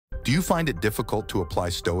Do you find it difficult to apply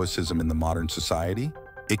Stoicism in the modern society?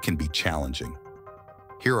 It can be challenging.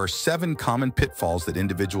 Here are 7 common pitfalls that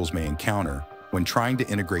individuals may encounter when trying to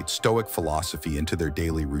integrate Stoic philosophy into their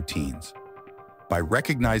daily routines. By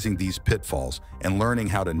recognizing these pitfalls and learning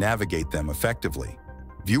how to navigate them effectively,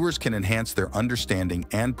 viewers can enhance their understanding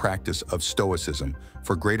and practice of Stoicism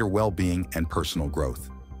for greater well-being and personal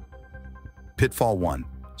growth. Pitfall 1.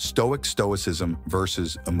 Stoicism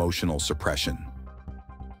versus emotional suppression.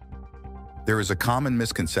 There is a common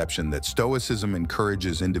misconception that Stoicism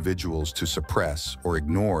encourages individuals to suppress or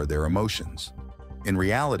ignore their emotions. In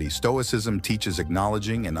reality, Stoicism teaches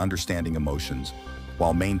acknowledging and understanding emotions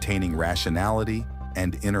while maintaining rationality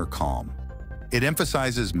and inner calm. It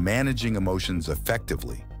emphasizes managing emotions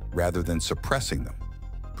effectively rather than suppressing them,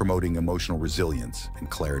 promoting emotional resilience and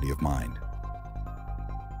clarity of mind.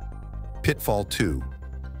 Pitfall 2.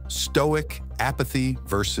 Stoic apathy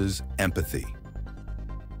versus empathy.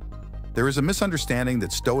 There is a misunderstanding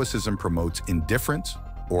that Stoicism promotes indifference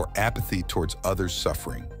or apathy towards others'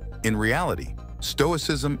 suffering. In reality,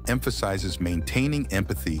 Stoicism emphasizes maintaining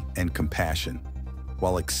empathy and compassion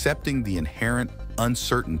while accepting the inherent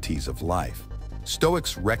uncertainties of life.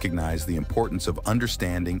 Stoics recognize the importance of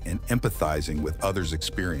understanding and empathizing with others'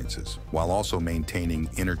 experiences, while also maintaining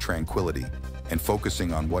inner tranquility and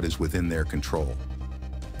focusing on what is within their control.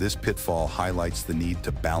 This pitfall highlights the need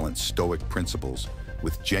to balance Stoic principles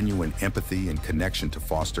with genuine empathy and connection to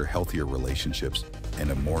foster healthier relationships and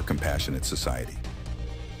a more compassionate society.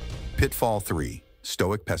 Pitfall 3.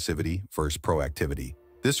 Stoic passivity versus proactivity.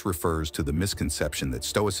 This refers to the misconception that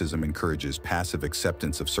Stoicism encourages passive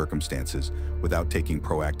acceptance of circumstances without taking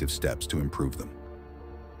proactive steps to improve them.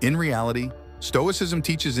 In reality, Stoicism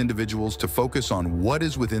teaches individuals to focus on what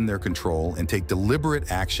is within their control and take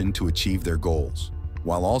deliberate action to achieve their goals,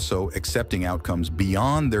 while also accepting outcomes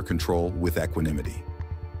beyond their control with equanimity.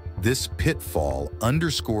 This pitfall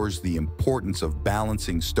underscores the importance of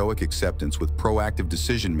balancing Stoic acceptance with proactive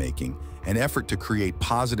decision-making and effort to create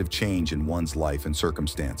positive change in one's life and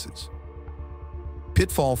circumstances.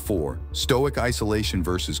 Pitfall 4. Stoic isolation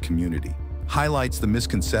versus community highlights the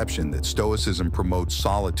misconception that Stoicism promotes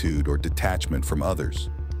solitude or detachment from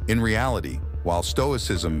others. In reality, while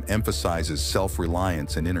Stoicism emphasizes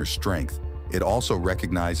self-reliance and inner strength, it also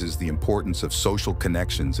recognizes the importance of social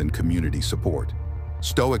connections and community support.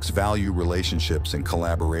 Stoics value relationships and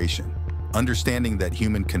collaboration, understanding that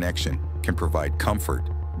human connection can provide comfort,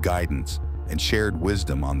 guidance, and shared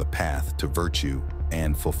wisdom on the path to virtue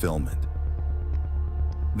and fulfillment.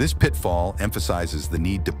 This pitfall emphasizes the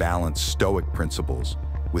need to balance Stoic principles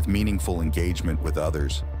with meaningful engagement with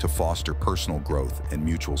others to foster personal growth and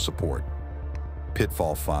mutual support.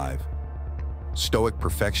 Pitfall 5. Stoic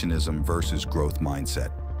perfectionism versus growth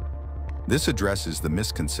mindset. This addresses the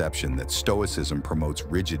misconception that Stoicism promotes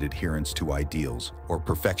rigid adherence to ideals or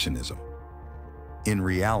perfectionism. In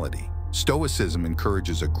reality, Stoicism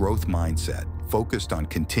encourages a growth mindset focused on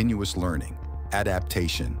continuous learning,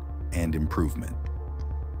 adaptation, and improvement.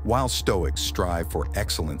 While Stoics strive for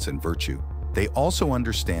excellence and virtue, they also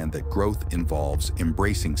understand that growth involves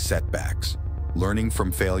embracing setbacks, learning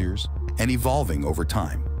from failures, and evolving over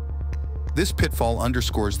time. This pitfall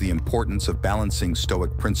underscores the importance of balancing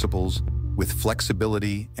Stoic principles with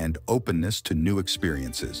flexibility and openness to new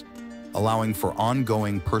experiences, allowing for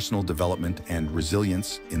ongoing personal development and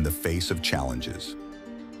resilience in the face of challenges.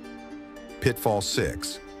 Pitfall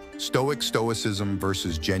 6. Stoicism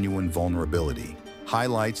versus genuine vulnerability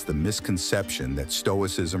highlights the misconception that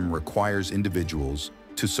Stoicism requires individuals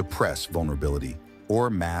to suppress vulnerability or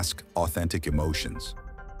mask authentic emotions.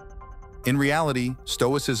 In reality,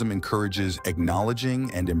 Stoicism encourages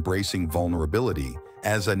acknowledging and embracing vulnerability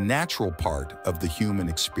as a natural part of the human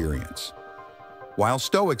experience. While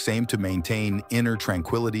Stoics aim to maintain inner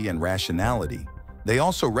tranquility and rationality, they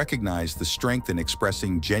also recognize the strength in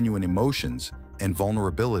expressing genuine emotions and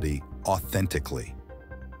vulnerability authentically.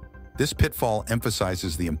 This pitfall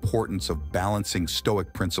emphasizes the importance of balancing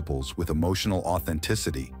Stoic principles with emotional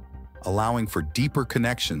authenticity, allowing for deeper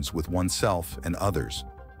connections with oneself and others,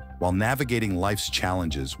 while navigating life's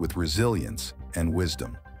challenges with resilience and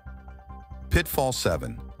wisdom. Pitfall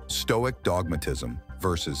 7. Stoic dogmatism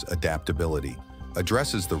versus adaptability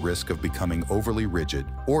addresses the risk of becoming overly rigid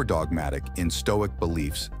or dogmatic in Stoic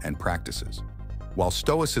beliefs and practices. While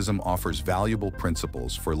Stoicism offers valuable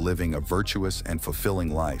principles for living a virtuous and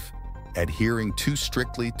fulfilling life, adhering too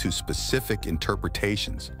strictly to specific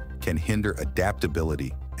interpretations can hinder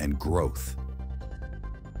adaptability and growth.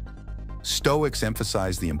 Stoics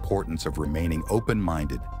emphasize the importance of remaining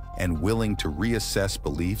open-minded and willing to reassess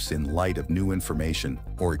beliefs in light of new information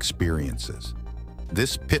or experiences.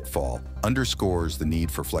 This pitfall underscores the need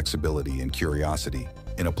for flexibility and curiosity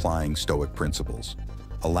in applying Stoic principles,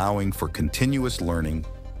 allowing for continuous learning,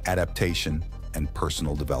 adaptation, and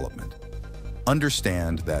personal development.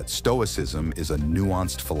 Understand that Stoicism is a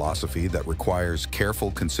nuanced philosophy that requires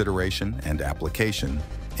careful consideration and application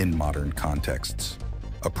in modern contexts.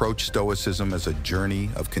 Approach Stoicism as a journey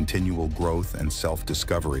of continual growth and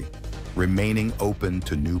self-discovery, remaining open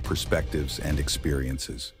to new perspectives and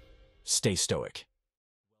experiences. Stay stoic.